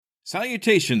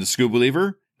Salutations, School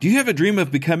Believer! Do you have a dream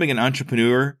of becoming an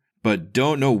entrepreneur, but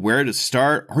don't know where to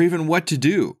start or even what to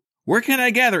do? Where can I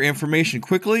gather information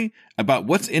quickly about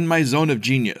what's in my zone of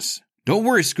genius? Don't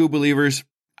worry, School Believers,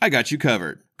 I got you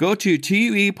covered. Go to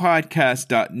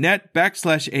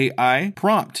tuepodcast.net/AI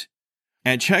prompt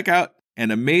and check out an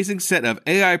amazing set of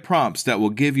AI prompts that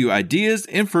will give you ideas,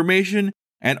 information,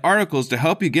 and articles to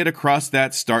help you get across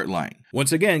that start line.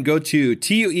 Once again, go to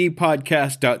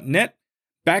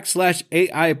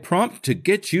tuepodcast.net/AI prompt to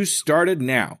get you started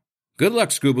now. Good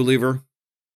luck, School Believer.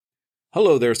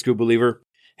 Hello there, School Believer.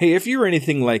 Hey, if you're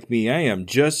anything like me, I am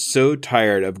just so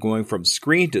tired of going from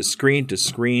screen to screen to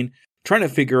screen, trying to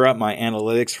figure out my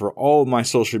analytics for all of my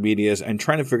social medias and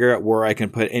trying to figure out where I can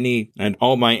put any and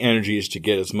all my energies to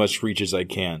get as much reach as I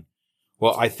can.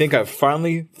 Well, I think I've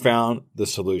finally found the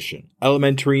solution.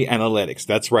 Elementary analytics.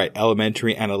 That's right,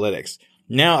 elementary analytics.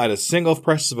 Now, at a single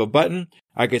press of a button,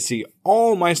 I can see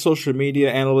all my social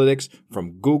media analytics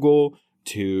from Google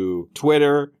to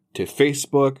Twitter to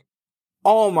Facebook,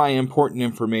 all my important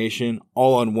information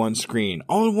all on one screen.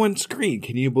 All on one screen.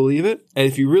 Can you believe it? And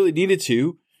if you really needed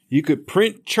to, you could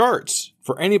print charts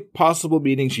for any possible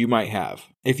meetings you might have.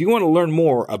 If you want to learn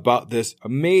more about this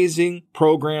amazing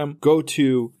program, go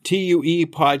to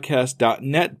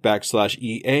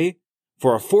tuepodcast.net/EA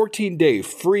for a 14-day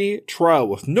free trial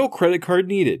with no credit card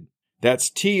needed. That's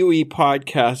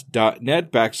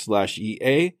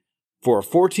tuepodcast.net/EA for a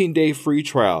 14-day free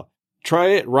trial. Try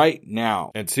it right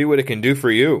now and see what it can do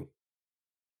for you.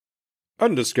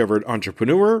 Undiscovered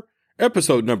Entrepreneur,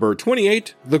 episode number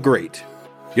 28, The Great.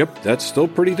 Yep, that's still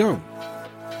pretty dumb.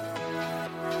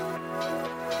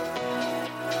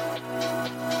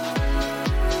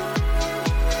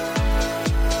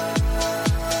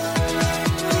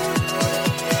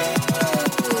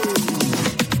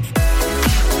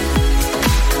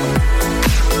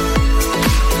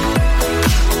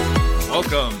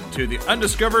 Welcome to the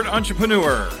Undiscovered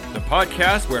Entrepreneur, the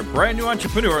podcast where brand new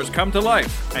entrepreneurs come to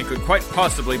life and could quite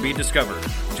possibly be discovered.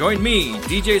 Join me,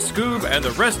 DJ Scoob, and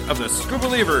the rest of the Scoob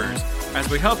Believers as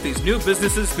we help these new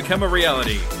businesses become a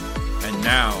reality. And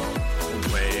now,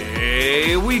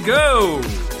 away we go!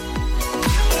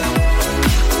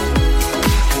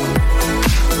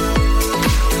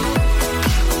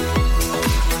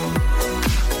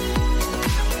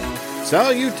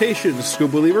 Salutations,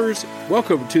 Scoob Believers!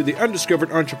 Welcome to the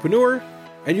Undiscovered Entrepreneur,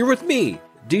 and you're with me,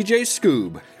 DJ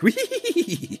Scoob.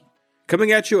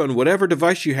 Coming at you on whatever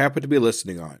device you happen to be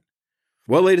listening on.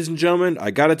 Well, ladies and gentlemen, I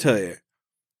gotta tell you,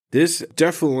 this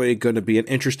definitely going to be an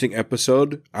interesting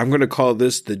episode. I'm going to call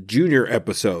this the junior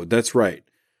episode. That's right.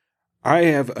 I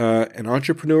have an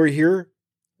entrepreneur here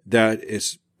that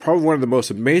is probably one of the most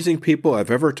amazing people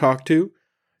I've ever talked to.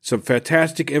 Some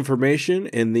fantastic information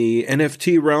in the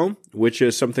NFT realm, which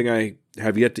is something I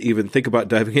have yet to even think about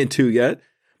diving into yet.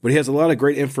 But he has a lot of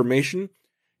great information.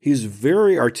 He's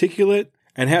very articulate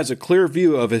and has a clear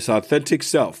view of his authentic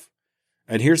self.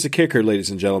 And here's the kicker,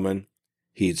 ladies and gentlemen.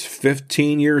 He's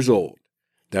 15 years old.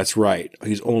 That's right.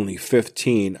 He's only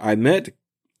 15. I met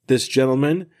this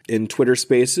gentleman in Twitter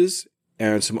Spaces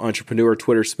and some entrepreneur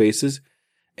Twitter Spaces,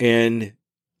 and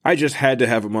I just had to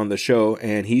have him on the show,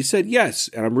 and he said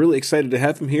yes, and I'm really excited to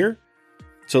have him here.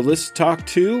 So let's talk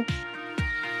to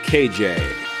KJ.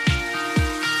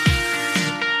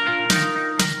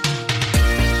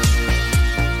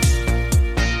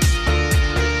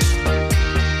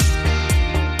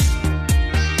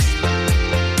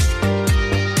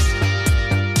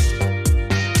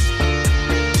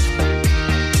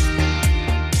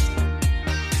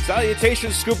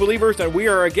 Salutations, Scoop Believers, and we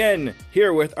are again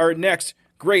here with our next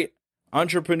great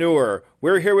entrepreneur.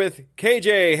 We're here with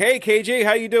KJ. Hey, KJ,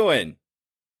 how you doing?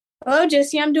 Hello,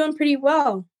 Jesse. I'm doing pretty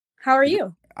well. How are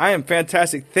you? I am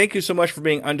fantastic. Thank you so much for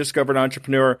being Undiscovered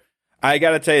Entrepreneur. I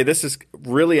got to tell you, this is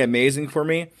really amazing for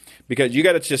me because you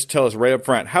got to just tell us right up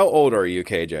front. How old are you,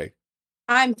 KJ?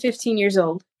 I'm 15 years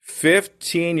old.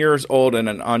 15 years old and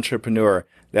an entrepreneur.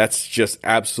 That's just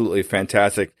absolutely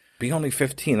fantastic. Being only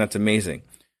 15, that's amazing.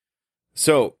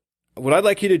 So what I'd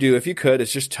like you to do, if you could,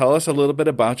 is just tell us a little bit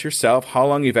about yourself, how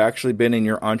long you've actually been in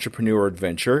your entrepreneur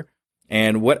adventure,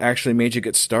 and what actually made you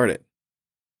get started.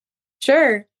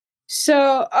 Sure.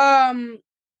 So, I'm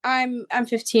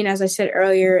 15, as I said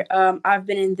earlier. I've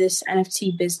been in this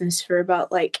NFT business for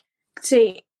about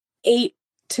say 8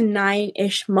 to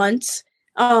 9-ish months.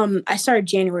 I started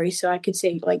January, so I could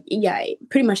say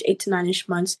pretty much 8 to 9-ish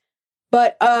months.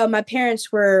 But my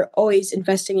parents were always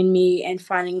investing in me and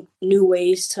finding new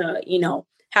ways to,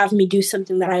 have me do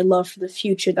something that I love for the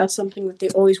future. That's something that they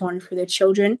always wanted for their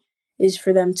children, is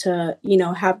for them to,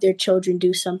 have their children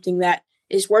do something that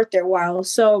is worth their while.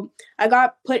 So I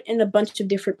got put in a bunch of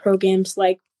different programs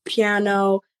like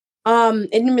piano.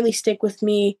 It didn't really stick with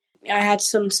me. I had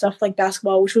some stuff like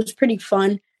basketball, which was pretty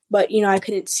fun, but I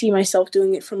couldn't see myself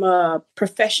doing it from a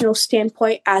professional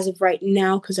standpoint as of right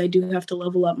now because I do have to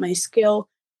level up my skill.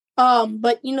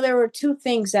 But there were two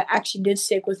things that actually did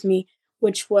stick with me,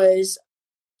 which was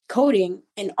coding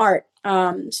and art.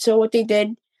 So what they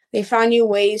did, they found new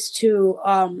ways to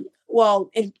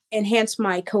enhance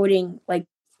my coding, like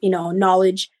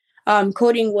knowledge.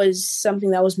 Coding was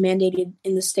something that was mandated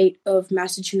in the state of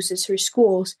Massachusetts for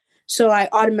schools, so I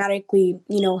automatically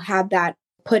had that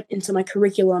put into my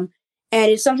curriculum,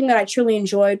 and it's something that I truly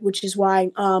enjoyed, which is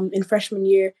why in freshman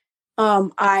year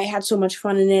I had so much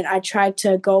fun in it. I tried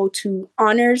to go to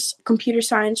honors computer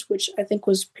science, which I think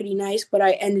was pretty nice, but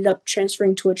I ended up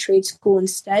transferring to a trade school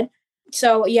instead.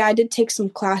 So yeah, I did take some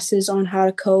classes on how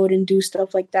to code and do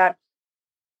stuff like that.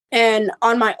 And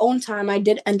on my own time, I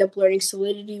did end up learning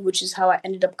Solidity, which is how I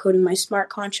ended up coding my smart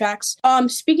contracts.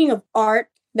 Speaking of art,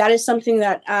 that is something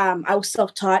that I was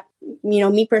self-taught.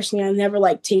 Me personally, I never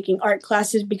like taking art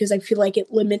classes because I feel like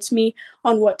it limits me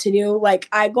on what to do. Like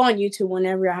I go on YouTube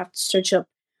whenever I have to search up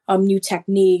new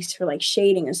techniques for like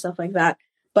shading and stuff like that.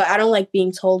 But I don't like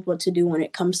being told what to do when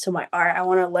it comes to my art. I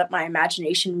want to let my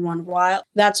imagination run wild.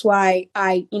 That's why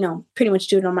I, pretty much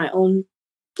do it on my own,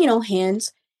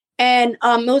 hands. And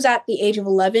it was at the age of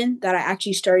 11 that I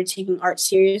actually started taking art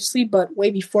seriously. But way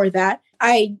before that,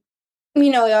 I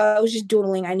was just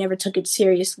doodling. I never took it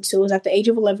seriously. So it was at the age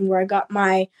of 11 where I got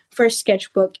my first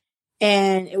sketchbook.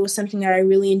 And it was something that I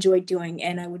really enjoyed doing.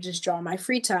 And I would just draw in my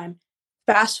free time.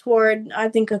 Fast forward, I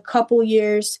think a couple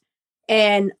years.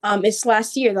 And it's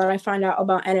last year that I found out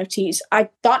about NFTs. I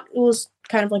thought it was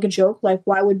kind of like a joke. Like,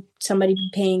 why would somebody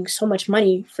be paying so much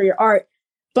money for your art?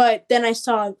 But then I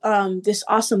saw this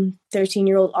awesome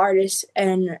 13-year-old artist,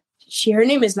 and her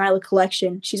name is Nyla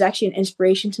Collection. She's actually an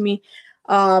inspiration to me.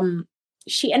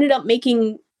 She ended up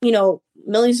making,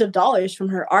 millions of dollars from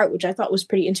her art, which I thought was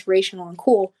pretty inspirational and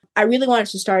cool. I really wanted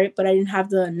to start it, but I didn't have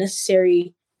the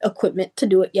necessary equipment to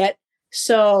do it yet.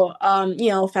 So,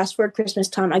 fast forward Christmas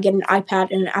time, I get an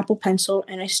iPad and an Apple Pencil,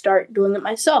 and I start doing it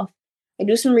myself. I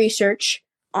do some research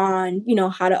on,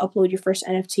 how to upload your first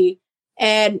NFT.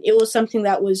 And it was something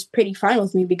that was pretty fine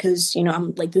with me because,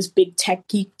 I'm like this big tech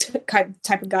geek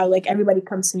type of guy. Like everybody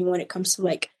comes to me when it comes to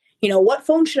like, what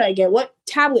phone should I get? What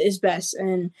tablet is best?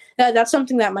 And that's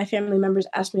something that my family members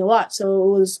ask me a lot. So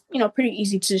it was, pretty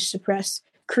easy to suppress,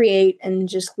 create, and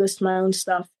just list my own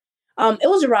stuff. It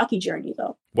was a rocky journey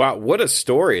though. Wow, what a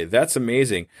story. That's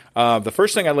amazing. The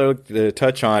first thing I'd like to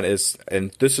touch on is,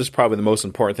 and this is probably the most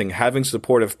important thing, having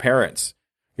supportive parents.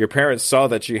 Your parents saw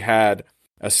that you had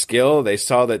a skill. They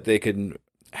saw that they could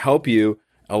help you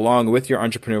along with your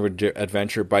entrepreneurial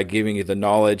adventure by giving you the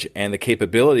knowledge and the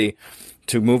capability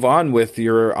to move on with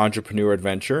your entrepreneur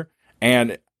adventure.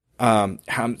 And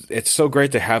it's so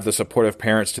great to have the supportive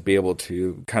parents to be able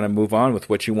to kind of move on with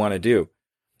what you want to do.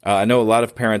 I know a lot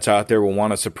of parents out there will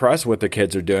want to suppress what their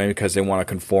kids are doing because they want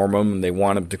to conform them and they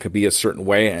want them to be a certain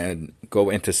way and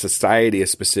go into society a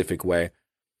specific way.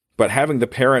 But having the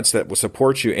parents that will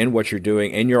support you in what you're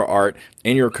doing, in your art,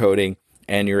 in your coding,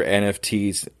 and your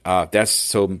NFTs, that's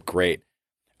so great.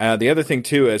 The other thing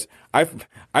too is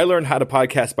I learned how to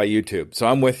podcast by YouTube, so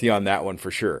I'm with you on that one for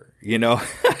sure.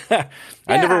 I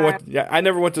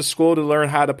never went to school to learn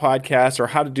how to podcast or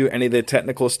how to do any of the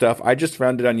technical stuff. I just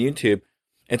found it on YouTube.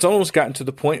 It's almost gotten to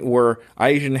the point where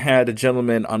I even had a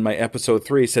gentleman on my episode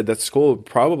 3 said that school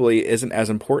probably isn't as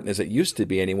important as it used to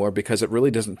be anymore because it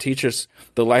really doesn't teach us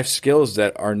the life skills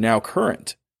that are now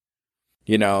current.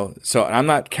 So I'm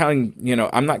not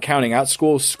counting out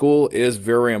school. School is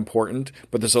very important,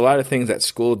 but there's a lot of things that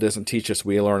school doesn't teach us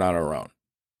we learn on our own.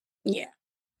 Yeah.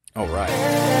 All right.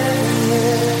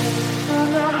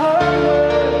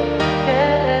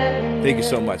 Thank you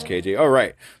so much, KJ. All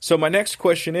right. So my next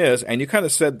question is, and you kind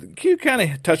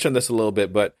of touched on this a little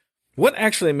bit, but what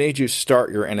actually made you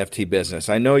start your NFT business?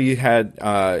 I know you have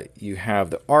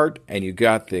the art and you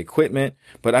got the equipment,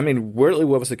 but I mean, really,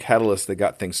 what was the catalyst that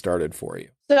got things started for you?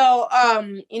 So,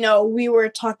 we were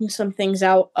talking some things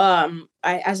out.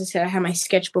 As I said, I had my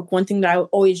sketchbook. One thing that I would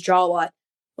always draw a lot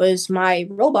was my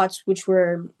robots, which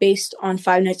were based on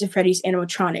Five Nights at Freddy's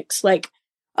animatronics. Like,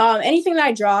 anything that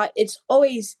I draw, it's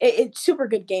always it's super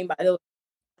good game, by the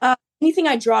way. Anything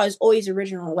I draw is always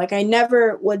original. Like I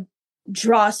never would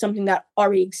draw something that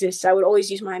already exists. I would always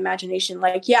use my imagination.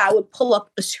 Like, yeah, I would pull up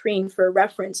a screen for a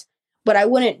reference, but I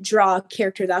wouldn't draw a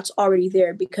character that's already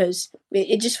there because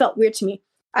it just felt weird to me.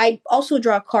 I also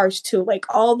draw cars too. Like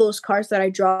all those cars that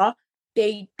I draw,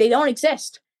 they don't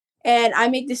exist. And I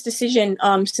made this decision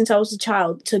since I was a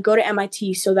child to go to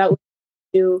MIT so that would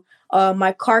do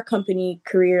my car company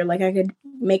career. Like I could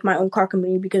make my own car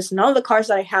company because none of the cars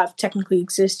that I have technically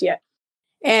exist yet.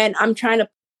 And I'm trying to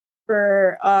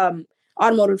for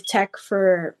automotive tech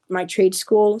for my trade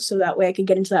school so that way I could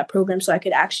get into that program so I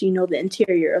could actually know the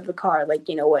interior of the car, like,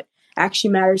 what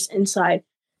actually matters inside.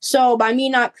 So by me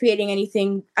not creating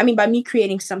anything, by me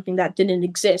creating something that didn't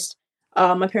exist,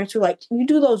 my parents were like, you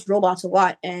do those robots a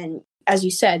lot. And as you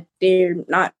said, they're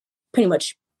not pretty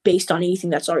much based on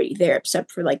anything that's already there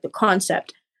except for like the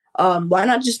concept. Why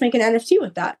not just make an NFT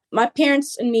with that? My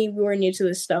parents and me, we were new to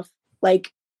this stuff.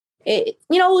 Like, it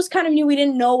was kind of new. We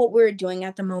didn't know what we were doing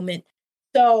at the moment.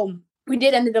 So we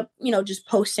did ended up, just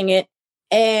posting it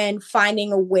and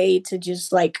finding a way to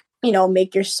just like,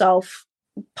 make yourself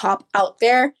pop out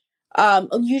there.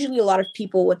 Usually a lot of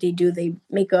people, what they do, they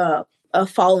make a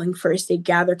following first, they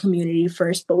gather community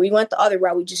first, but we went the other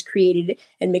route. We just created it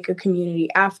and make a community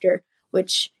after,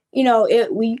 which, we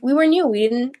were new. We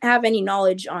didn't have any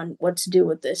knowledge on what to do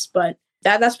with this, but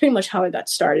that's pretty much how I got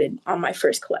started on my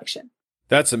first collection.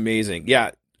 That's amazing.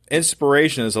 Yeah.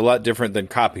 Inspiration is a lot different than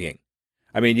copying.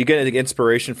 I mean, you get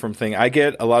inspiration from things. I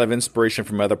get a lot of inspiration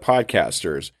from other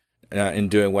podcasters in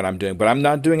doing what I'm doing, but I'm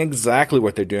not doing exactly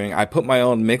what they're doing. I put my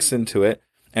own mix into it.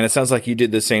 And it sounds like you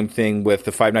did the same thing with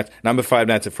the Five Nights. And I'm a Five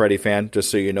Nights at Freddy fan, just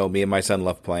so you know. Me and my son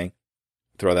love playing.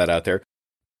 Throw that out there.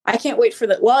 I can't wait for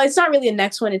well, it's not really the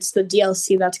next one. It's the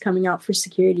DLC that's coming out for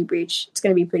Security Breach. It's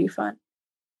going to be pretty fun.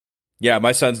 Yeah,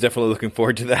 my son's definitely looking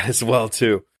forward to that as well,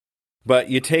 too. But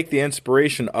you take the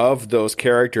inspiration of those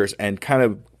characters and kind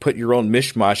of put your own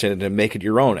mishmash in it and make it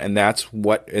your own. And that's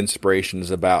what inspiration is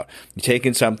about. You're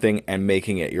taking something and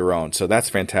making it your own. So that's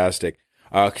fantastic.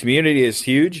 Community is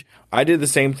huge. I did the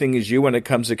same thing as you when it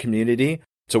comes to community.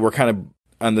 So we're kind of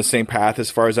on the same path as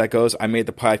far as that goes. I made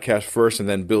the podcast first and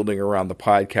then building around the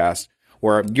podcast,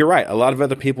 where you're right. A lot of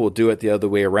other people will do it the other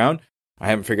way around. I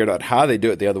haven't figured out how they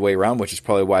do it the other way around, which is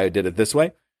probably why I did it this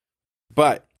way.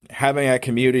 But having a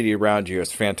community around you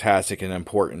is fantastic and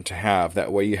important to have.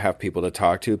 That way you have people to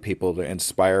talk to, people to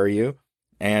inspire you,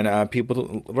 and people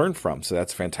to learn from. So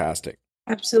that's fantastic.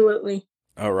 Absolutely.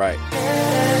 All right.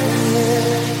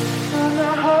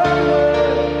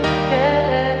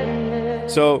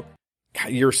 So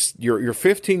you're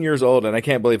 15 years old, and I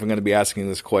can't believe I'm going to be asking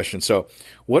this question. So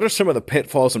what are some of the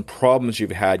pitfalls and problems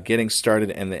you've had getting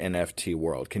started in the NFT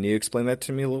world? Can you explain that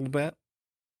to me a little bit?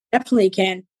 Definitely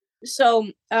can. So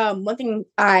one thing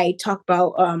I talk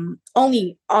about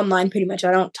only online pretty much.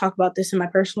 I don't talk about this in my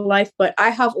personal life, but I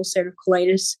have ulcerative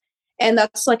colitis, and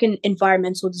that's like an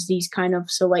environmental disease kind of.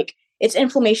 So like it's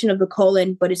inflammation of the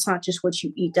colon, but it's not just what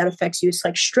you eat that affects you. It's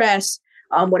like stress,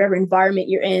 whatever environment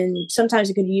you're in.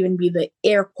 Sometimes it could even be the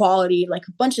air quality, like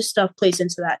a bunch of stuff plays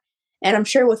into that. And I'm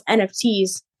sure with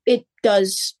NFTs, it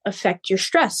does affect your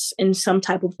stress in some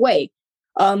type of way.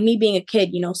 Me being a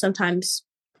kid, sometimes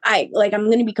I'm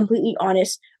going to be completely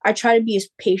honest. I try to be as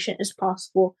patient as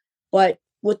possible, but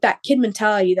with that kid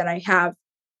mentality that I have,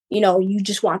 you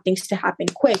just want things to happen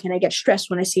quick. And I get stressed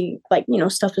when I see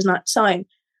stuff is not selling.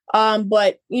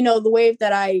 But the way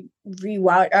that I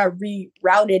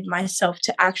rerouted myself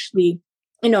to actually,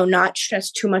 not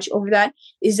stress too much over that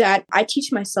is that I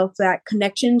teach myself that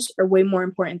connections are way more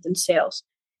important than sales.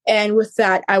 And with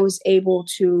that, I was able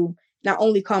to not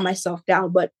only calm myself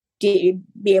down, but be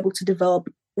able to develop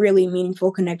really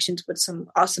meaningful connections with some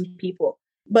awesome people.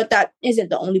 But that isn't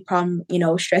the only problem.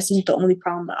 Stress isn't the only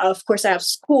problem. Of course, I have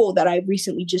school that I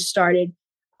recently just started.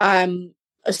 I'm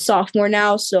a sophomore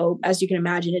now. So as you can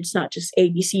imagine, it's not just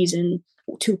ABCs and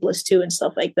 2+2 and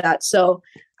stuff like that. So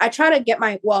I try to get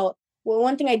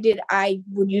one thing I did, I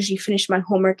would usually finish my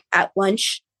homework at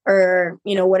lunch or,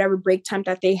 whatever break time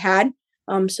that they had.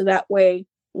 So that way,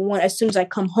 as soon as I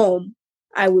come home,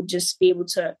 I would just be able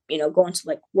to, go into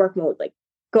like work mode, like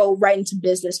go right into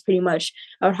business pretty much.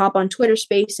 I would hop on Twitter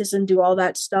Spaces and do all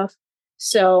that stuff.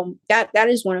 So that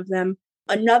is one of them.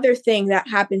 Another thing that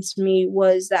happened to me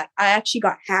was that I actually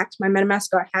got hacked. My MetaMask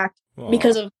got hacked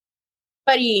because of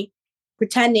somebody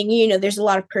pretending, there's a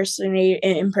lot of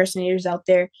impersonators out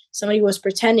there. Somebody was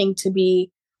pretending to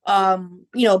be, a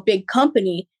big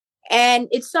company. And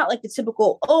it's not like the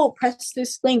typical, press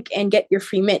this link and get your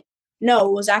free mint. No,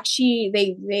 it was actually,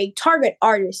 they target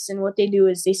artists. And what they do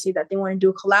is they say that they want to do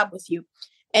a collab with you.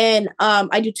 And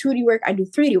I do 2D work, I do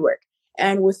 3D work.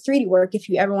 And with 3D work, if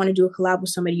you ever want to do a collab with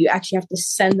somebody, you actually have to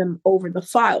send them over the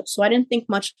file. So I didn't think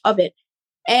much of it.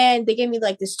 And they gave me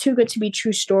like this too good to be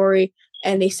true story.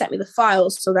 And they sent me the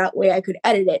files so that way I could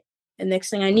edit it. And next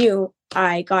thing I knew,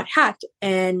 I got hacked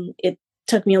and it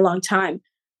took me a long time.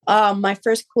 My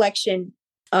first collection,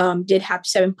 did have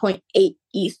 7.8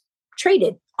 ETH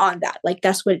traded on that. Like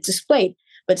that's what it displayed.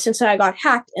 But since I got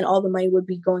hacked and all the money would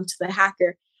be going to the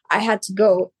hacker, I had to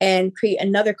go and create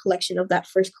another collection of that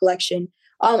first collection.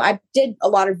 I did a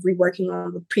lot of reworking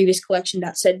on the previous collection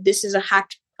that said, this is a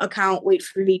hacked account, wait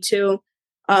for V2.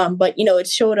 But, it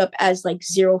showed up as like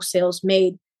 0 sales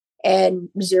made and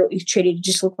 0 ETH traded. It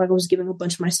just looked like I was giving a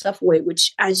bunch of my stuff away,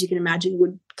 which, as you can imagine,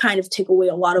 would kind of take away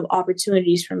a lot of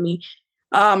opportunities from me.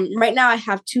 Right now, I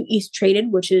have 2 ETH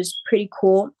traded, which is pretty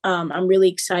cool. I'm really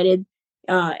excited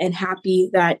and happy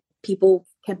that people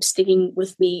kept sticking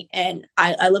with me. And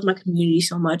I love my community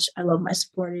so much. I love my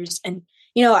supporters. And,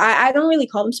 I don't really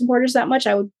call them supporters that much.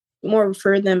 I would more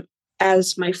refer them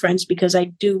as my friends because I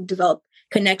do develop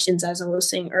connections, as I was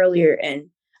saying earlier. And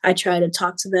I try to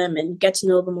talk to them and get to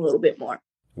know them a little bit more.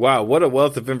 Wow, what a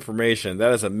wealth of information.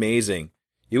 That is amazing.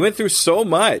 You went through so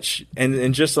much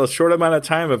in just a short amount of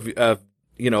time of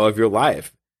your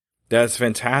life. That's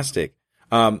fantastic.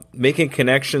 Making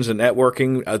connections and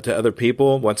networking to other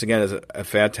people, once again, is a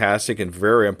fantastic and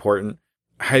very important.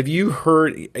 Have you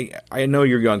heard, I know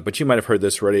you're young, but you might have heard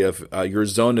this already, of your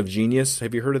zone of genius.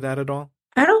 Have you heard of that at all?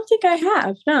 I don't think I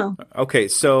have, no. Okay,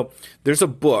 so there's a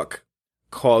book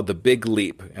called The Big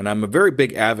Leap, and I'm a very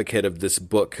big advocate of this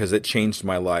book because it changed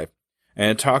my life. And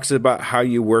it talks about how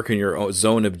you work in your own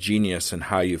zone of genius and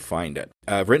how you find it.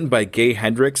 Written by Gay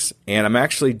Hendricks, and I'm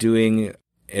actually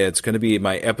it's going to be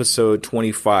my episode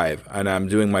 25, and I'm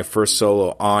doing my first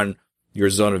solo on your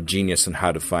zone of genius and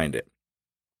how to find it.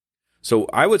 So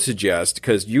I would suggest,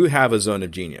 because you have a zone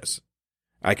of genius,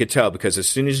 I could tell, because as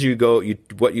soon as you go,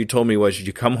 what you told me was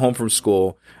you come home from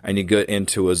school and you get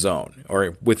into a zone,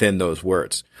 or within those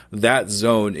words. That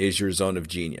zone is your zone of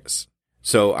genius.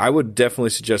 So I would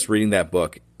definitely suggest reading that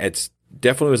book. It's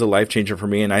definitely was a life changer for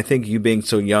me. And I think you being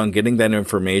so young, getting that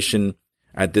information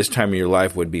at this time of your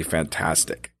life would be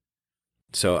fantastic.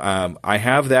 So I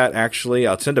have that actually.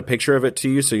 I'll send a picture of it to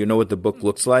you so you know what the book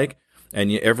looks like.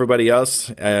 And everybody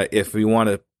else, if you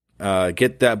want to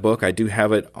get that book, I do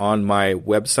have it on my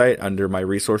website under my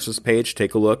resources page.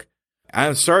 Take a look.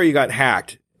 I'm sorry you got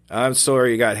hacked.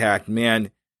 Man.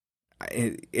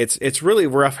 It's really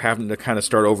rough having to kind of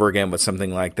start over again with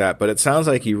something like that. But it sounds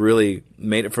like you really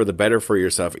made it for the better for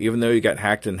yourself. Even though you got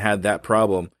hacked and had that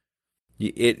problem,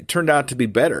 it turned out to be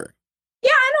better. Yeah,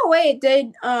 in a way, it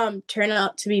did turn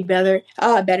out to be better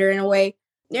in a way.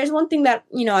 There's one thing that,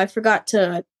 I forgot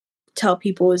to tell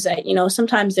people is that,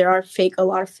 sometimes there are a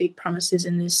lot of fake promises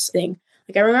in this thing.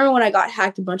 Like, I remember when I got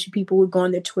hacked, a bunch of people would go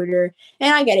on their Twitter,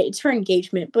 and I get it, it's for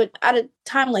engagement. But at a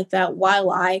time like that,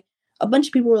 a bunch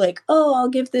of people were like, oh, I'll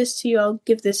give this to you. And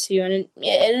it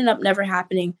ended up never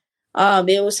happening.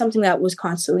 It was something that was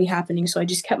constantly happening. So I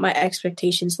just kept my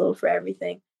expectations low for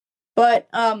everything. But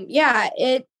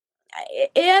it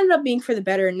ended up being for the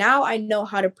better. Now I know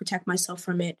how to protect myself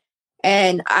from it.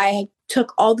 And I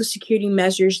took all the security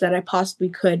measures that I possibly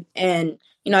could. And,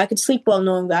 I could sleep well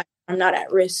knowing that I'm not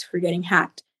at risk for getting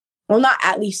hacked. Well, not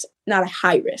a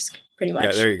high risk, pretty much.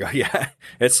 Yeah, there you go. Yeah,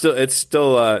 it's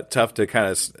still tough to kind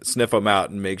of sniff them out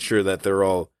and make sure that they're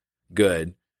all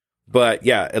good. But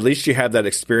yeah, at least you have that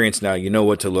experience now. You know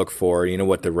what to look for. You know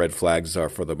what the red flags are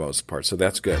for the most part. So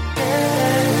that's good.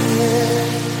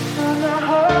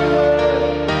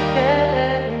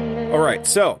 All right.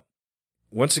 So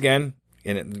once again,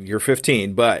 you're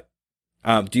 15, but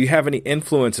do you have any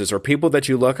influences or people that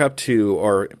you look up to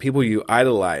or people you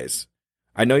idolize?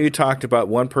 I know you talked about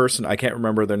one person. I can't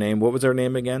remember their name. What was their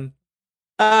name again?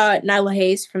 Nyla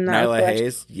Hayes from Nyla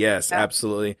Hayes. Yes, yeah.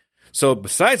 Absolutely. So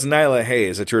besides Nyla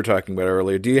Hayes that you were talking about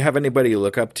earlier, do you have anybody you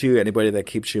look up to? Anybody that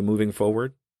keeps you moving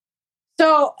forward?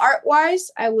 So art-wise,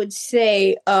 I would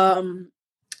say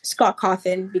Scott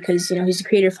Cawthon, because he's the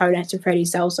creator of Five Nights at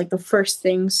Freddy's. That was like the first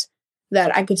things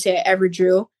that I could say I ever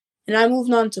drew. And I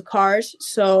moved on to cars.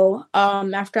 So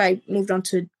after I moved on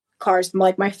to cars,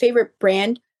 my favorite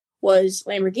brand was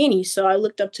Lamborghini. So I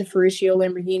looked up to Ferruccio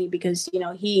Lamborghini because,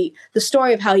 the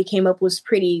story of how he came up was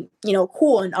pretty,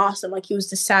 cool and awesome. Like, he was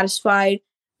dissatisfied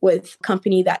with the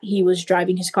company that he was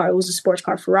driving his car. It was a sports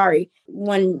car, Ferrari.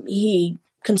 When he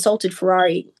consulted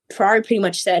Ferrari pretty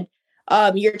much said,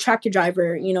 you're a tractor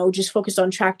driver, just focus on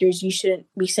tractors. You shouldn't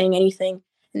be saying anything.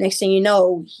 And next thing you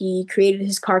know, he created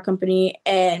his car company,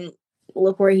 and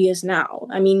look where he is now.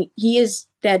 I mean, he is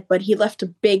dead, but he left a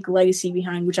big legacy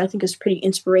behind, which I think is pretty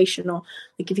inspirational.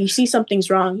 Like, if you see something's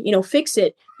wrong, fix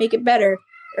it, make it better,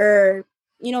 or,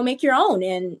 make your own.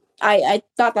 And I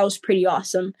thought that was pretty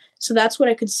awesome. So that's what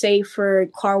I could say for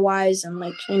car-wise and,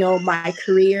 my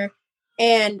career.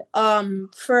 And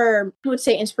for, I would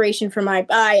say, inspiration for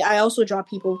I also draw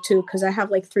people too, because I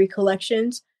have 3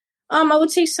 collections. I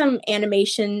would say some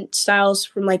animation styles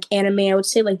from like anime. I would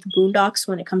say like the Boondocks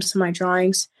when it comes to my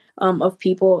drawings of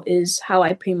people is how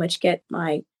I pretty much get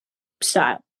my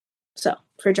style. So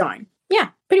for drawing, yeah,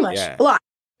 pretty much Yeah. a lot.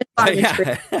 A lot of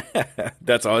inspiration. Yeah.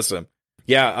 That's awesome.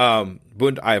 Yeah,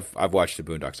 I've watched the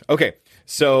Boondocks. Okay.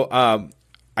 So,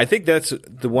 I think that's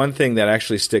the one thing that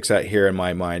actually sticks out here in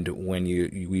my mind when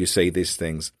you say these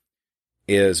things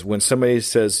is when somebody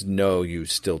says no, you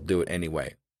still do it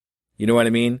anyway. You know what I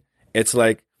mean? It's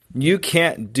like you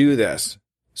can't do this,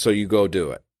 so you go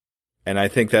do it. And I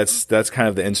think that's kind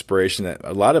of the inspiration that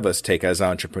a lot of us take as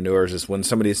entrepreneurs is when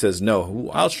somebody says no,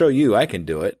 I'll show you I can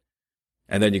do it,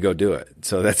 and then you go do it.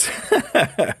 So that's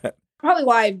Probably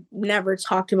why I've never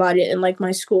talked about it in like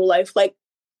my school life. Like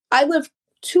I live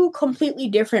two completely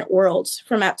different worlds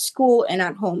from at school and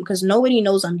at home because nobody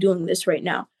knows I'm doing this right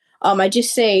now. I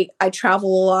just say I travel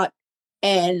a lot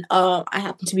and I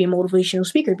happen to be a motivational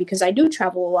speaker because I do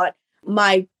travel a lot.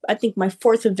 I think my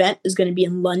fourth event is going to be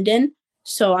in London,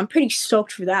 so I'm pretty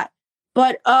stoked for that.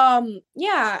 But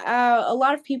yeah, a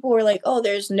lot of people were like, "Oh,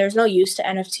 there's no use to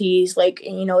NFTs. Like,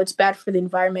 it's bad for the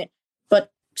environment."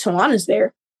 But Solana's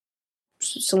there.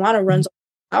 Solana runs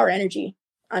our energy.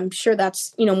 I'm sure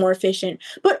that's more efficient.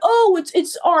 But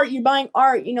it's art. You're buying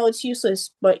art. It's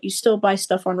useless. But you still buy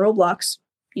stuff on Roblox.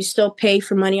 You still pay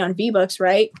for money on V-Bucks,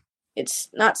 right? It's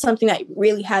not something that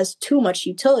really has too much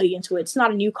utility into it. It's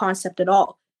not a new concept at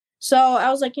all. So I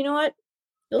was like, you know what?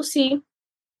 You'll see.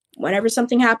 Whenever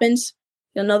something happens,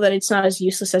 you'll know that it's not as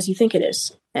useless as you think it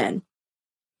is. And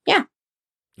yeah.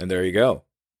 and there you go.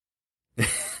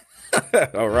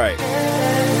 All right.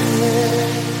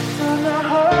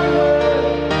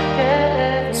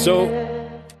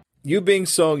 So, you being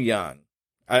so young,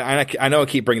 I know I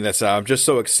keep bringing this up. I'm just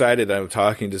so excited that I'm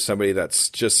talking to somebody that's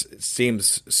just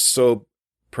seems so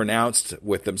pronounced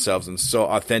with themselves and so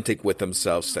authentic with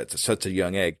themselves at such a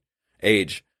young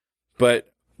age. But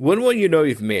when will you know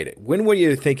you've made it? When will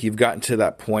you think you've gotten to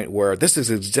that point where this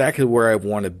is exactly where I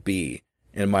want to be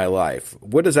in my life?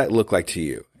 What does that look like to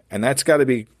you? And that's got to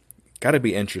be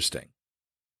interesting.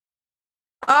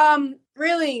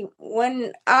 Really,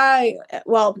 when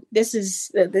there's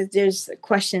a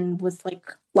question with like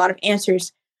a lot of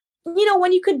answers.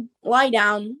 When you could lie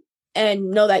down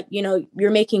and know that,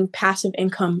 you're making passive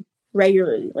income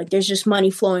regularly, like there's just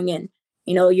money flowing in,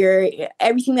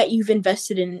 everything that you've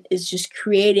invested in is just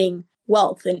creating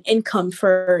wealth and income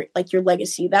for like your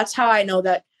legacy. That's how I know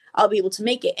that I'll be able to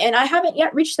make it. And I haven't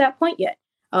yet reached that point yet.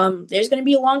 There's going to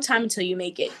be a long time until you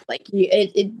make it. Like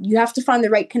you have to find the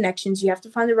right connections. You have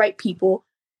to find the right people.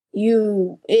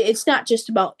 It's not just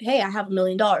about, hey, I have $1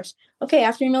 million. Okay,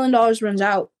 after $1 million runs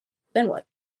out, then what?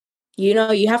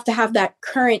 You have to have that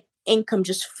current income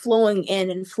just flowing in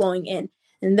and flowing in.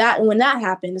 And that when that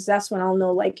happens, that's when I'll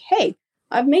know like, hey,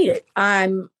 I've made it.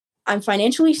 I'm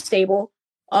financially stable.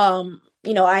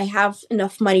 I have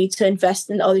enough money to invest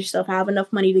in other stuff. I have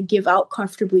enough money to give out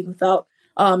comfortably without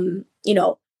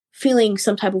feeling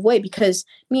some type of way. Because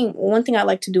one thing I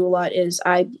like to do a lot is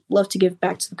I love to give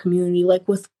back to the community. Like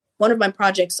with one of my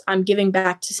projects, I'm giving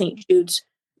back to St. Jude's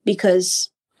because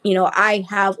I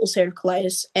have ulcerative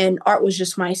colitis and art was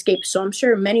just my escape. So I'm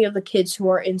sure many of the kids who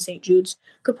are in St. Jude's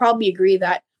could probably agree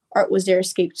that art was their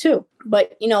escape too.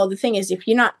 But, the thing is, if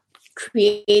you're not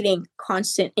creating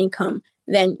constant income,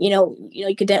 then,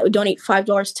 you could donate $5,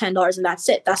 $10, and that's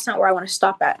it. That's not where I want to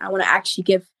stop at. I want to actually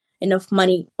give enough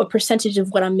money, a percentage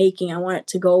of what I'm making. I want it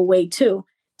to go away too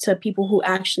to people who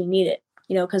actually need it,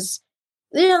 because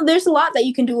there's a lot that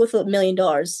you can do with $1 million.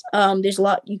 There's a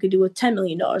lot you could do with $10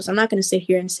 million. I'm not going to sit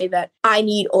here and say that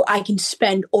I can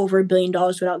spend over $1 billion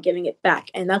without giving it back.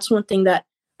 And that's one thing that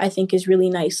I think is really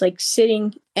nice. Like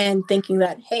sitting and thinking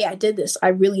that, hey, I did this. I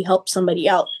really helped somebody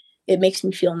out. It makes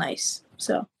me feel nice.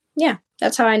 So yeah,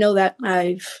 that's how I know that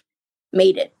I've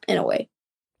made it in a way.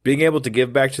 Being able to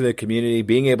give back to the community,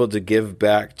 being able to give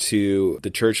back to the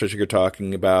church that you're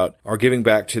talking about, or giving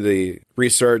back to the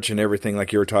research and everything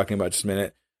like you were talking about just a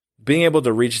minute, being able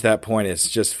to reach that point is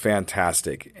just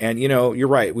fantastic. And, you're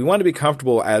right. We want to be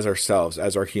comfortable as ourselves,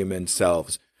 as our human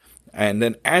selves. And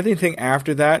then anything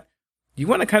after that, you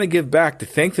want to kind of give back to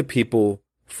thank the people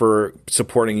for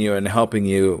supporting you and helping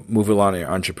you move along your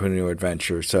entrepreneurial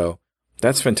adventure. So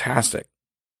that's fantastic.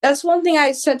 That's one thing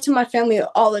I said to my family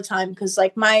all the time because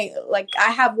I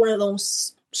have one of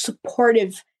those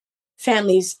supportive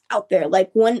families out there. Like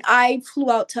when I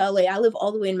flew out to LA, I live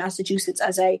all the way in Massachusetts,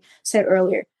 as I said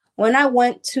earlier. When I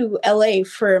went to LA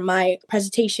for my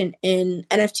presentation in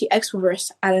NFT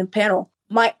Expoverse at a panel,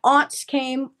 my aunts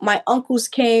came, my uncles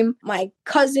came, my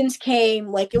cousins came.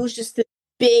 Like it was just this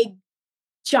big,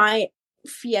 giant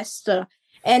fiesta.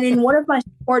 And in one of my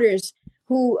supporters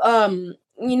who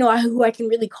I can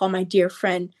really call my dear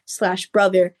friend /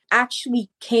 brother actually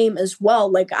came as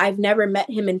well. Like I've never met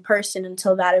him in person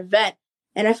until that event.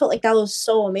 And I felt like that was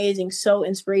so amazing, so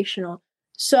inspirational.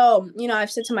 So,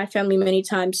 I've said to my family many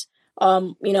times,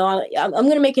 I'm going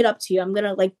to make it up to you. I'm going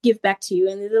to like give back to you.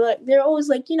 And they're always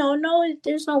like, no,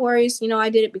 there's no worries. I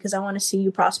did it because I want to see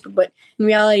you prosper. But in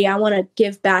reality, I want to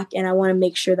give back and I want to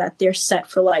make sure that they're set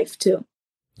for life too.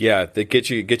 Yeah, that get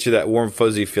you that warm,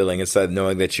 fuzzy feeling instead of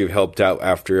knowing that you've helped out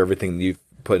after everything you've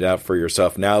put out for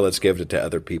yourself. Now let's give it to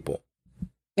other people.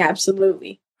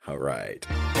 Absolutely. All right.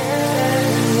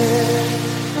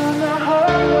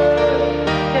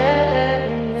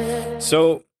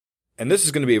 So, and this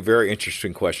is going to be a very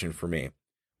interesting question for me,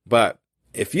 but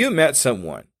if you met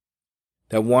someone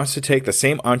that wants to take the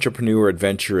same entrepreneur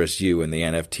adventure as you in the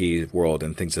NFT world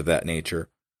and things of that nature,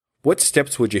 what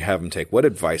steps would you have them take? What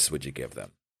advice would you give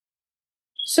them?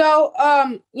 So,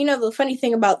 the funny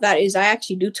thing about that is I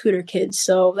actually do tutor kids.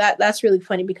 So that's really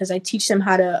funny because I teach them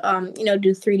how to,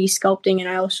 do 3D sculpting. And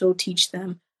I also teach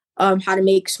them how to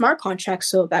make smart contracts.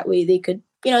 So that way they could,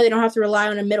 they don't have to rely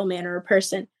on a middleman or a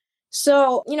person.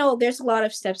 So, there's a lot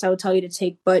of steps I would tell you to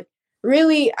take. But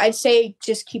really, I'd say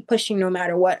just keep pushing no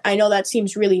matter what. I know that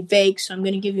seems really vague. So I'm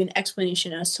going to give you an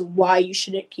explanation as to why you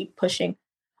shouldn't keep pushing.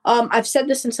 I've said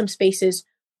this in some spaces.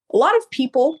 A lot of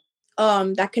people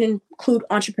that can include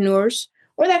entrepreneurs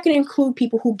or that can include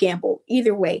people who gamble.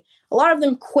 Either way, a lot of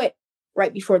them quit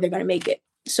right before they're going to make it.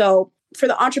 So for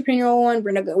the entrepreneurial one,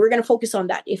 we're going to focus on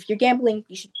that. If you're gambling,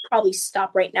 you should probably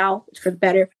stop right now. It's for the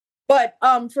better. But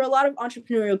for a lot of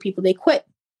entrepreneurial people, they quit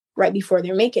right before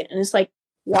they make it. And it's like,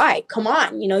 why? Come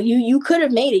on. You could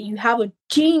have made it. You have a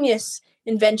genius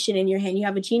invention in your hand. You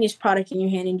have a genius product in your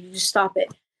hand and you just stop it.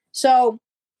 So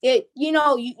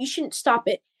you shouldn't stop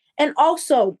it. And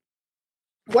also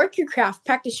work your craft,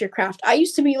 practice your craft. I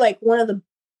used to be I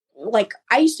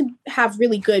used to have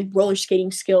really good roller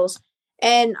skating skills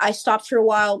and I stopped for a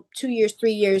while, 2 years,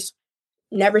 3 years,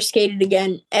 never skated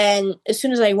again. And as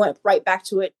soon as I went right back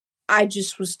to it, I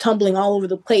just was tumbling all over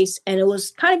the place and it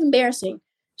was kind of embarrassing.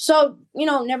 So,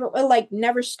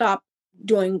 never stop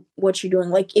doing what you're doing.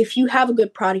 Like if you have a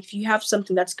good product, if you have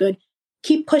something that's good,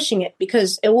 keep pushing it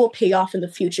because it will pay off in the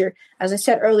future. As I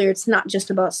said earlier, it's not just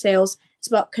about sales, it's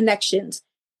about connections.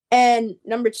 And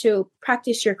number 2,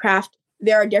 practice your craft.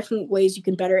 There are definitely ways you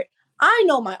can better it. I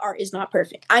know my art is not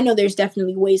perfect. I know there's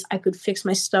definitely ways I could fix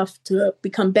my stuff to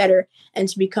become better and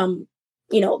to become,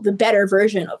 the better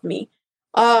version of me.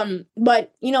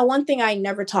 But one thing I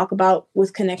never talk about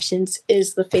with connections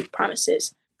is the fake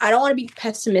promises. I don't want to be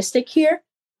pessimistic here,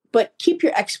 but keep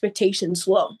your expectations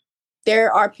low.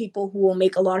 There are people who will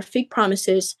make a lot of fake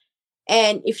promises.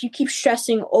 And if you keep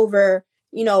stressing over,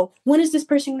 when is this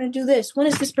person going to do this? When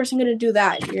is this person going to do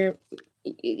that?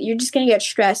 You're just going to get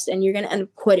stressed and you're going to end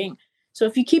up quitting. So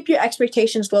if you keep your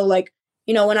expectations low, like,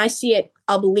 when I see it,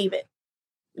 I'll believe it.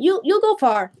 You'll go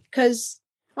far because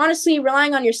honestly,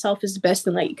 relying on yourself is the best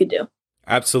thing that you could do.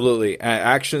 Absolutely.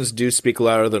 Actions do speak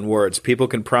louder than words. People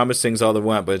can promise things all they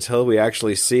want, but until we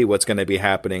actually see what's going to be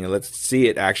happening and let's see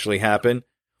it actually happen,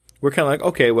 we're kind of like,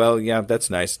 okay, well, yeah, that's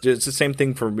nice. It's the same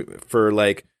thing for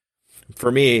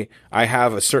me. I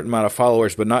have a certain amount of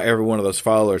followers, but not every one of those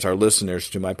followers are listeners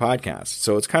to my podcast.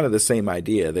 So it's kind of the same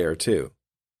idea there too.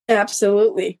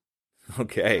 Absolutely.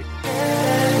 Okay.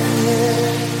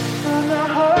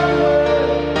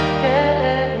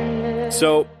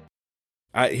 So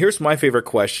here's my favorite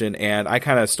question, and I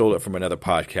kind of stole it from another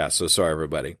podcast, so sorry,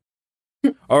 everybody.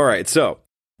 All right, so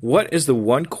what is the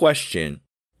one question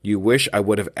you wish I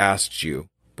would have asked you,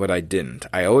 but I didn't?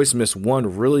 I always miss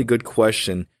one really good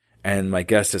question, and my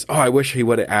guest is, I wish he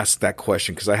would have asked that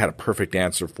question because I had a perfect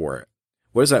answer for it.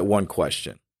 What is that one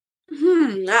question?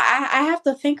 I have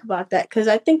to think about that because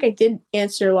I think I did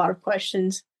answer a lot of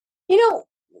questions.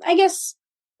 I guess,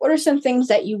 what are some things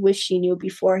that you wish you knew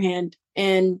beforehand?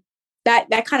 And that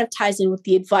kind of ties in with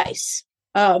the advice.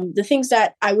 The things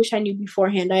that I wish I knew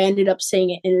beforehand, I ended up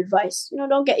saying it in advice.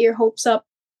 Don't get your hopes up.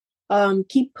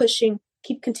 Keep pushing,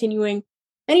 keep continuing.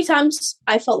 Many times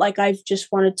I felt like I've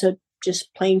just wanted to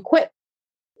just plain quit.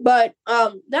 But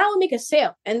that would make a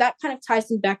sale. And that kind of ties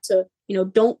in back to,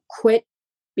 don't quit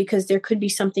because there could be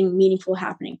something meaningful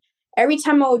happening. Every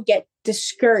time I would get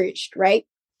discouraged, right?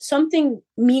 Something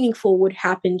meaningful would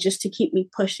happen just to keep me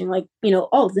pushing. Like,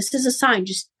 this is a sign.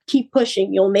 Just keep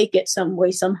pushing. You'll make it some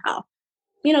way, somehow.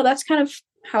 That's kind of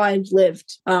how I've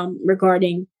lived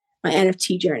regarding my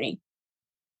NFT journey.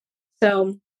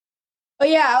 So, but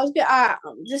yeah,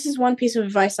 this is one piece of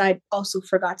advice I also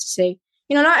forgot to say.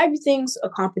 Not everything's a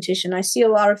competition. I see a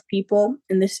lot of people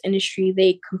in this industry,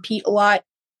 they compete a lot.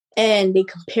 and they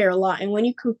compare a lot. And when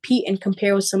you compete and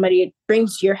compare with somebody, it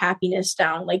brings your happiness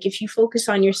down. Like if you focus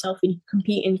on yourself and you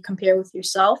compete and compare with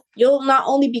yourself, you'll not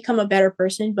only become a better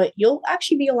person, but you'll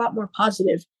actually be a lot more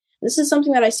positive. This is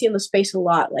something that I see in the space a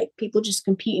lot. Like people just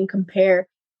compete and compare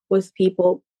with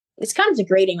people. It's kind of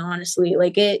degrading, honestly.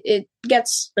 Like it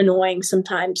gets annoying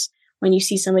sometimes when you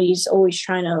see somebody who's always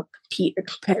trying to compete or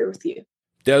compare with you.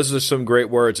 Those are some great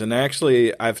words. And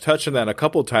actually, I've touched on that a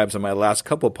couple of times on my last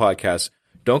couple of podcasts.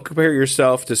 Don't compare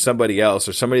yourself to somebody else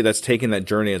or somebody that's taking that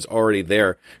journey and is already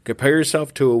there. Compare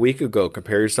yourself to a week ago.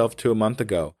 Compare yourself to a month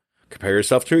ago. Compare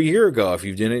yourself to a year ago if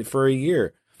you've done it for a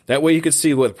year. That way you can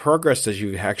see what progress that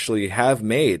you actually have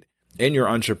made in your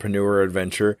entrepreneur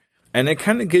adventure. And it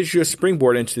kind of gives you a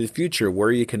springboard into the future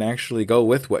where you can actually go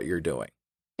with what you're doing.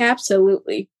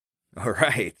 Absolutely. All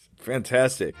right.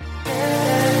 Fantastic.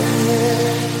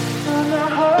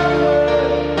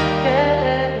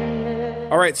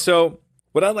 All right. So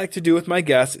what I'd like to do with my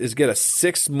guests is get a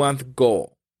 6-month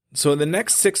goal. So in the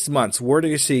next 6 months, where do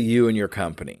you see you and your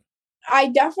company? I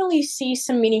definitely see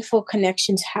some meaningful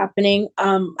connections happening.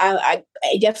 I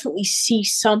definitely see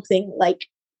something like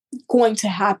going to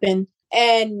happen.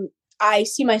 And I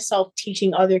see myself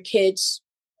teaching other kids,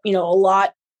 a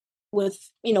lot with,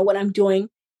 what I'm doing.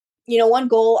 One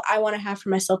goal I want to have for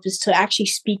myself is to actually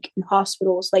speak in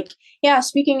hospitals. Like, yeah,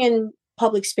 speaking in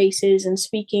public spaces and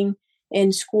speaking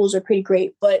in schools are pretty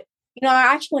great. But,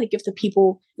 I actually want to give the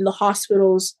people in the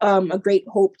hospitals a great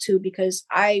hope too, because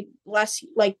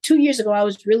 2 years ago, I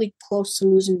was really close to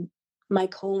losing my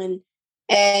colon.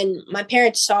 And my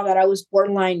parents saw that I was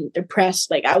borderline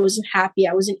depressed. Like I wasn't happy.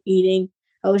 I wasn't eating.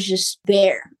 I was just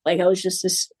there. Like I was just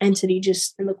this entity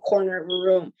just in the corner of a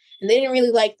room. And they didn't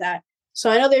really like that. So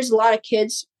I know there's a lot of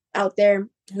kids out there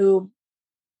who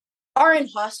are in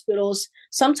hospitals,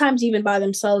 sometimes even by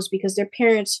themselves because their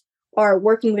parents are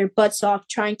working their butts off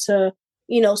trying to,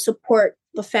 support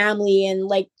the family and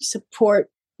like support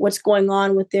what's going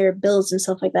on with their bills and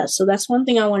stuff like that. So that's one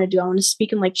thing I want to do. I want to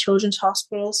speak in like children's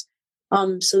hospitals.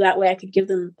 So that way I could give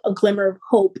them a glimmer of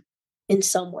hope in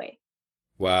some way.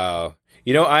 Wow.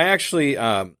 I actually,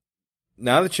 now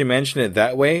that you mention it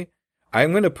that way,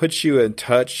 I'm going to put you in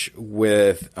touch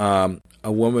with a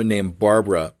woman named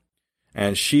Barbara.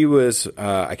 And she was,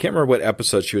 I can't remember what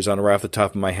episode she was on right off the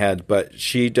top of my head, but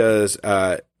she does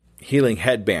healing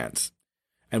headbands.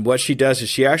 And what she does is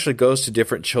she actually goes to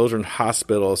different children's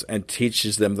hospitals and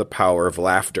teaches them the power of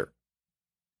laughter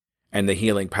and the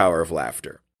healing power of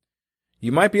laughter.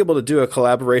 You might be able to do a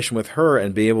collaboration with her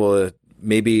and be able to,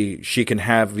 maybe she can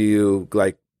have you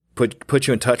like put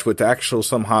you in touch with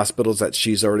some hospitals that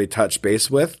she's already touched base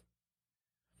with.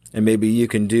 And maybe you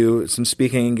can do some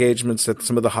speaking engagements at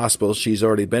some of the hospitals she's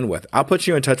already been with. I'll put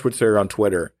you in touch with her on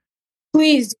Twitter.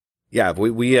 Please. Yeah,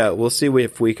 we'll see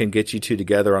if we can get you two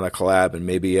together on a collab and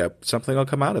maybe something will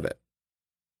come out of it.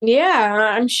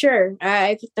 Yeah, I'm sure.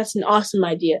 I think that's an awesome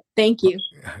idea. Thank you.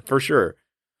 For sure.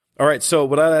 All right, so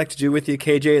what I'd like to do with you,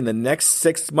 KJ, in the next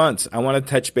 6 months, I want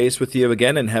to touch base with you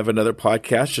again and have another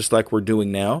podcast just like we're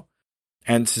doing now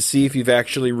and to see if you've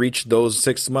actually reached those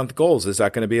 6-month goals. Is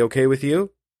that going to be okay with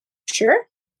you? Sure.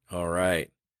 All right.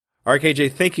 All right,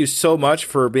 KJ, thank you so much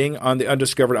for being on the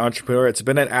Undiscovered Entrepreneur. It's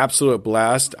been an absolute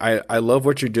blast. I love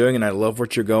what you're doing and I love where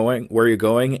you're going.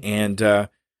 And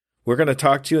we're going to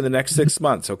talk to you in the next 6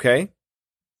 months, okay?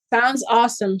 Sounds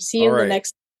awesome. See you in the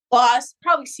next. Well, I'll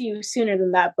probably see you sooner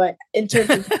than that, but in terms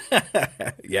of.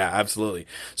 Yeah, absolutely.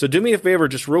 So do me a favor,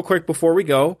 just real quick before we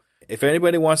go. If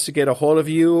anybody wants to get a hold of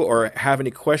you or have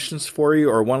any questions for you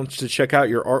or wants to check out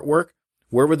your artwork,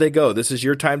 where would they go? This is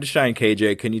your time to shine,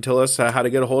 KJ. Can you tell us how to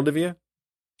get a hold of you?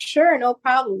 Sure, no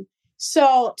problem.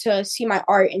 So to see my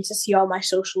art and to see all my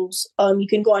socials, you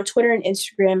can go on Twitter and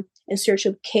Instagram and search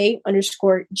up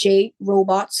K_J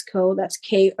Robots Co. That's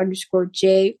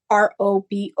K_J ROBOTSCO.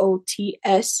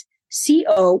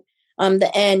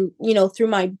 Through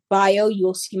my bio,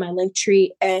 you'll see my link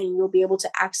tree and you'll be able to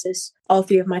access all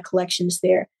 3 of my collections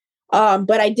there.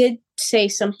 But I did say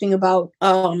something about,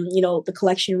 the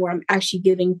collection where I'm actually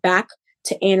giving back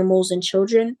to animals and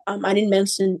children. I didn't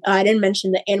mention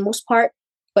the animals part,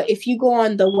 but if you go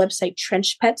on the website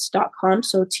trenchpets.com,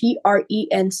 so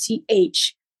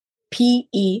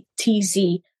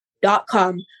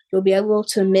TRENCHPETZ.com, you'll be able to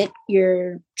submit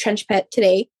your trench pet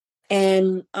today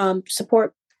and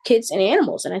support kids and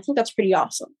animals. And I think that's pretty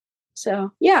awesome.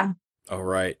 So, yeah. All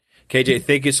right. KJ,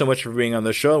 thank you so much for being on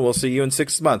the show. We'll see you in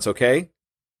 6 months, okay?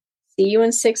 See you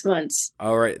in 6 months.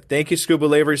 All right. Thank you, Scuba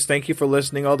Lavers. Thank you for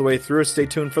listening all the way through. Stay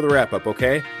tuned for the wrap-up,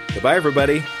 okay? Goodbye,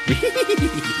 everybody.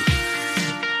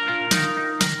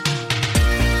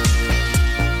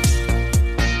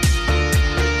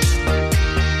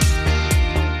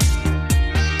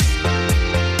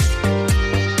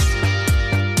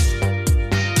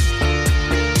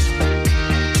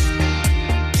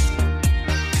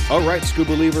 All right, Scoop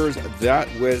Believers,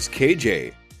 that was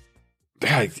KJ.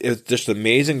 It's just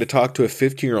amazing to talk to a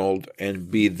 15-year-old and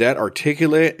be that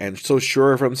articulate and so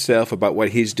sure of himself about what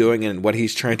he's doing and what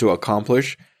he's trying to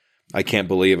accomplish. I can't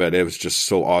believe it. It was just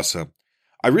so awesome.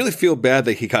 I really feel bad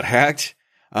that he got hacked.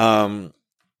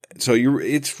 So you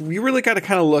really got to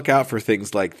kind of look out for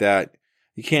things like that.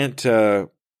 You can't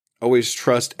always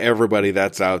trust everybody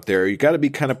that's out there. You got to be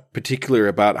kind of particular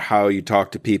about how you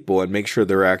talk to people and make sure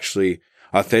they're actually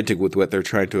authentic with what they're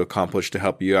trying to accomplish to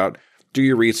help you out. Do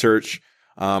your research.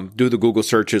 Do the Google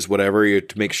searches, whatever,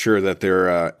 to make sure that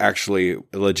they're actually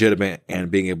legitimate and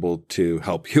being able to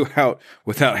help you out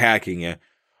without hacking you.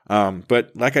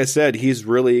 But like I said, he's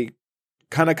really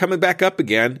kind of coming back up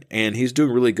again, and he's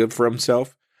doing really good for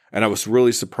himself. And I was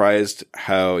really surprised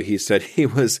how he said he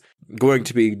was going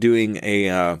to be doing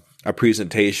a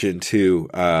presentation too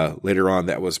later on.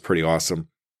 That was pretty awesome.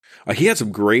 He had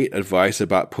some great advice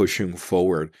about pushing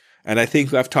forward. And I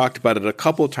think I've talked about it a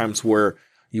couple of times where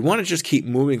you want to just keep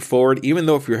moving forward, even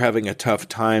though if you're having a tough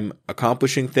time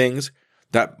accomplishing things,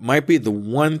 that might be the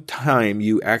one time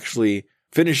you actually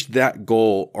finish that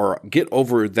goal or get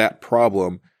over that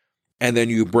problem, and then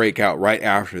you break out right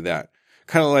after that.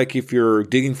 Kind of like if you're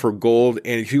digging for gold,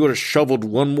 and if you would have shoveled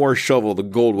one more shovel, the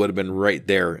gold would have been right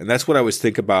there. And that's what I always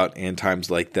think about in times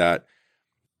like that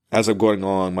as I'm going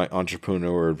along my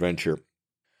entrepreneur adventure.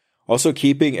 Also,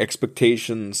 keeping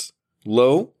expectations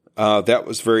low. That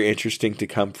was very interesting to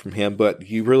come from him, but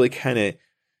you really kind of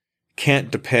can't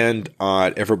depend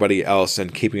on everybody else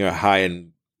and keeping it high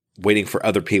and waiting for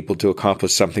other people to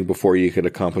accomplish something before you could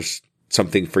accomplish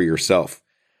something for yourself.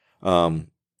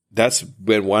 That's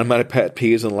been one of my pet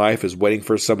peeves in life, is waiting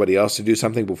for somebody else to do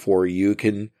something before you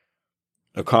can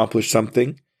accomplish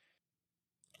something.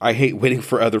 I hate waiting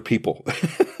for other people.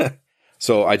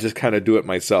 So I just kind of do it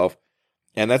myself.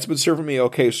 And that's been serving me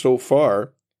okay so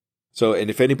far. So,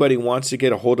 and if anybody wants to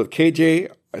get a hold of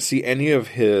KJ, I see any of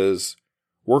his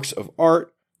works of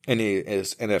art, any of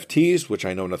his NFTs, which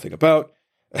I know nothing about.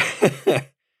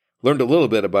 Learned a little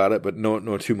bit about it, but don't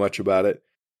know too much about it.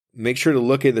 Make sure to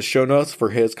look in the show notes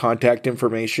for his contact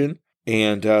information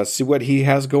and see what he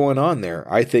has going on there.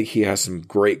 I think he has some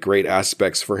great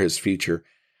aspects for his future,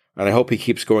 and I hope he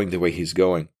keeps going the way he's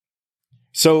going.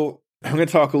 So I'm going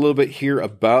to talk a little bit here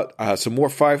about some more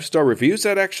 5-star reviews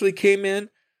that actually came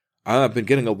in. I've been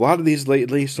getting a lot of these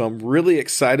lately, so I'm really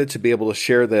excited to be able to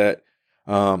share that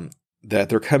that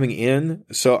they're coming in.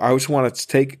 So I just want to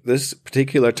take this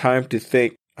particular time to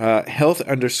thank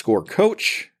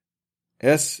health_coach,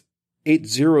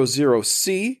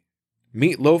 S800C,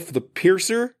 Meatloaf the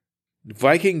Piercer,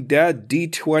 Viking Dad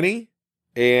D20,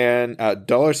 and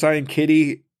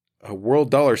 $Kitty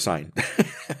World $.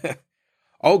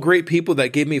 All great people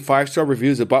that gave me 5-star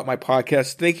reviews about my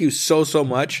podcast. Thank you so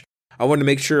much. I want to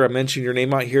make sure I mention your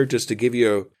name out here just to give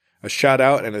you a shout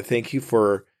out and a thank you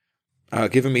for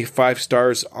giving me 5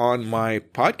 stars on my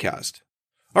podcast.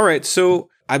 All right, so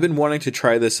I've been wanting to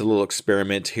try this a little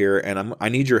experiment here, and I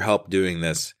need your help doing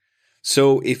this.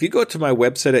 So if you go to my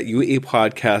website at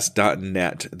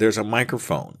uepodcast.net, there's a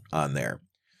microphone on there.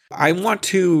 I want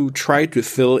to try to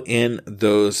fill in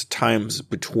those times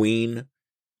between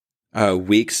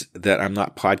weeks that I'm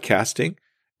not podcasting.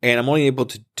 And I'm only able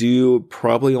to do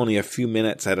probably only a few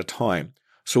minutes at a time.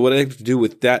 So what I have to do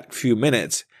with that few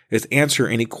minutes is answer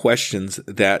any questions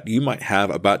that you might have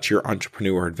about your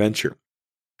entrepreneur adventure.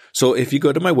 So if you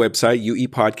go to my website,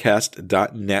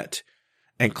 uepodcast.net,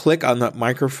 and click on that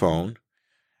microphone,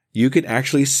 you can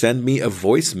actually send me a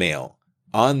voicemail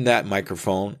on that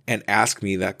microphone and ask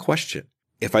me that question.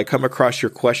 If I come across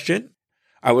your question,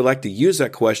 I would like to use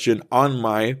that question on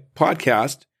my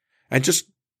podcast and just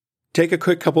take a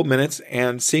quick couple minutes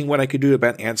and seeing what I could do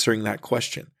about answering that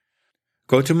question.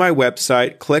 Go to my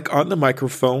website, click on the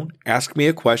microphone, ask me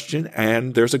a question,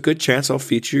 and there's a good chance I'll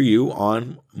feature you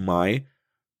on my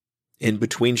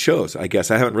in-between shows. I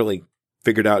guess I haven't really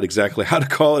figured out exactly how to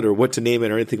call it or what to name it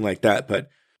or anything like that, but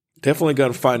definitely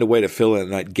going to find a way to fill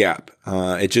in that gap.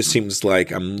 It just seems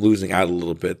like I'm losing out a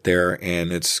little bit there,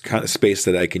 and it's kind of space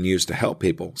that I can use to help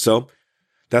people. So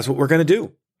that's what we're going to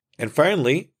do. And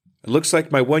finally, it looks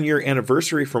like my 1-year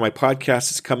anniversary for my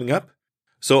podcast is coming up.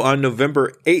 So on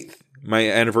November 8th, my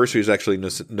anniversary is actually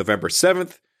November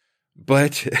 7th,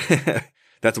 but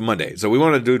that's a Monday. So we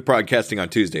want to do podcasting on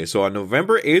Tuesday. So on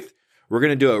November 8th, we're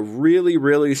going to do a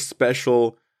really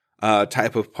special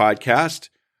type of podcast.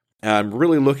 I'm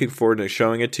really looking forward to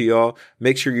showing it to y'all.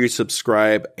 Make sure you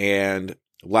subscribe and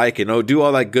like and do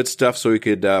all that good stuff so you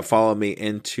could follow me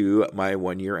into my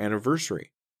 1-year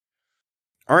anniversary.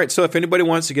 All right, so if anybody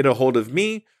wants to get a hold of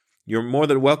me, You're more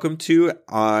than welcome to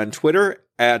on Twitter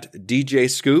at DJ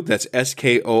Scoob. That's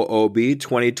SKOOB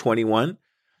 2021.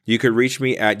 You can reach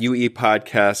me at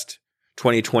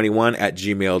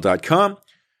uepodcast2021@gmail.com.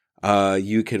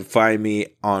 You can find me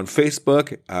on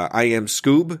Facebook. I am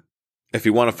Scoob. If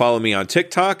you want to follow me on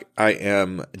TikTok, I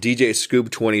am DJ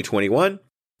Scoob 2021.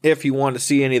 If you want to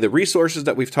see any of the resources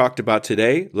that we've talked about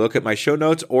today, look at my show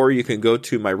notes, or you can go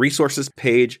to my resources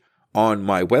page on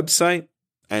my website.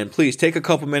 And please take a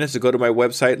couple minutes to go to my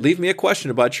website. Leave me a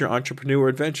question about your entrepreneur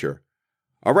adventure.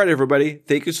 All right, everybody.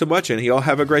 Thank you so much, and you all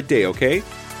have a great day, okay?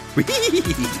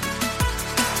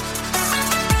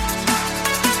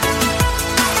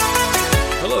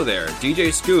 Hello there, DJ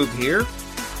Scoob here.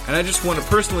 And I just want to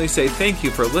personally say thank you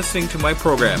for listening to my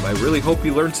program. I really hope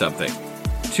you learned something.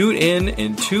 Tune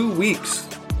in 2 weeks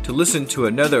to listen to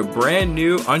another brand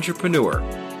new entrepreneur.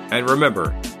 And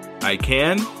remember, I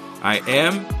can, I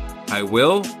am, I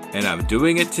will, and I'm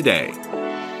doing it today.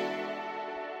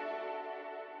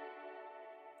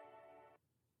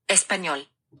 Español.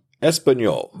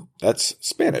 Español. That's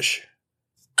Spanish.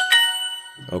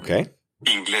 Okay.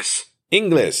 Inglés.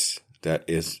 English. That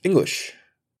is English.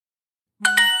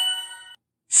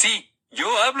 Sí, yo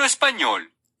hablo español.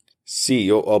 Sí,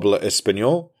 yo hablo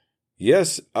español.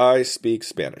 Yes, I speak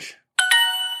Spanish.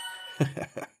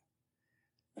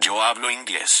 Yo hablo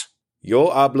inglés. Yo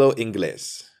hablo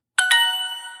inglés.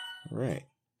 All right.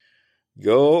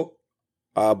 Yo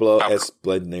hablo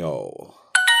español.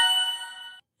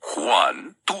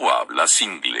 Juan, tú hablas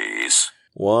inglés.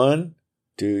 Juan,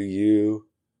 do you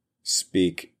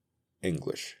speak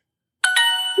English?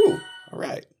 Ooh, all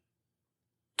right.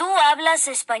 ¿Tú hablas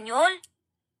español?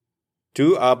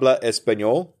 ¿Tú habla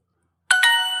español?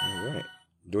 All right.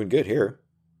 Doing good here.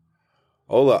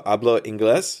 Hola, hablo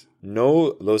inglés?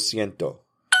 No lo siento.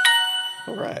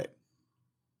 All right.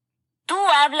 ¿Tú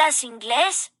hablas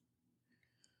inglés?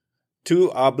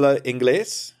 ¿Tú habla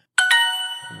inglés?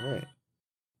 All right.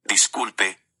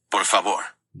 Disculpe, por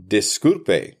favor.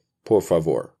 Disculpe, por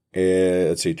favor.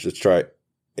 Let's see, let's try.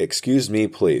 Excuse me,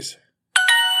 please.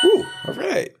 Ooh, all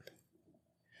right.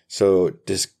 So,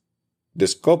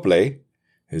 disculpe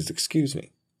is excuse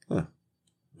me. Huh.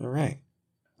 All right.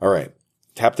 All right.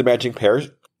 Tap the matching pairs.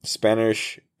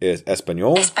 Spanish is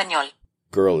español. Español.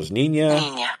 Girl is niña.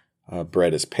 Niña.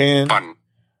 Bread is pan. Pan.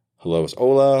 Hello is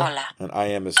hola. Hola. And I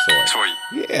am is soy. Soy.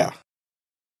 Yeah.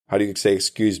 How do you say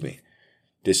excuse me?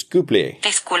 Disculpe.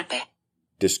 Disculpe.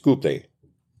 Disculpe.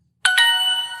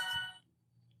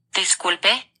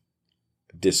 Disculpe.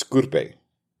 Disculpe.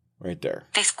 Right there.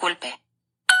 Disculpe.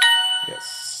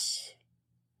 Yes.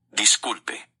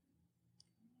 Disculpe.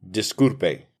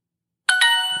 Disculpe.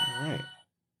 All right.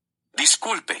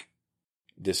 Disculpe.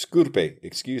 Disculpe.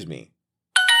 Excuse me.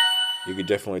 You can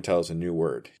definitely tell it's a new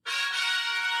word.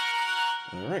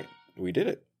 All right. We did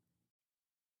it.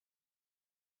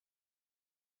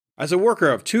 As a worker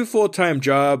of 2 full-time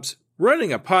jobs,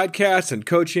 running a podcast and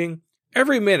coaching,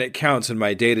 every minute counts in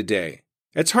my day-to-day.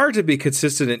 It's hard to be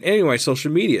consistent in any of my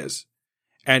social medias.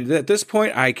 And at this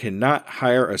point, I cannot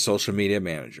hire a social media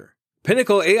manager.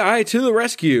 Pinnacle AI to the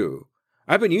rescue!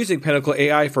 I've been using Pinnacle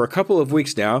AI for a couple of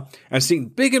weeks now and seeing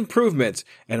big improvements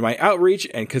in my outreach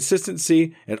and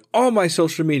consistency in all my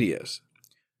social medias.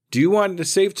 Do you want to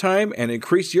save time and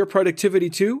increase your productivity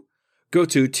too? Go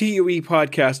to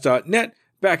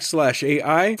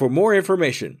tuepodcast.net/AI for more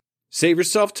information. Save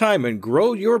yourself time and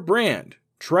grow your brand.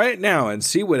 Try it now and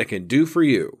see what it can do for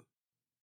you.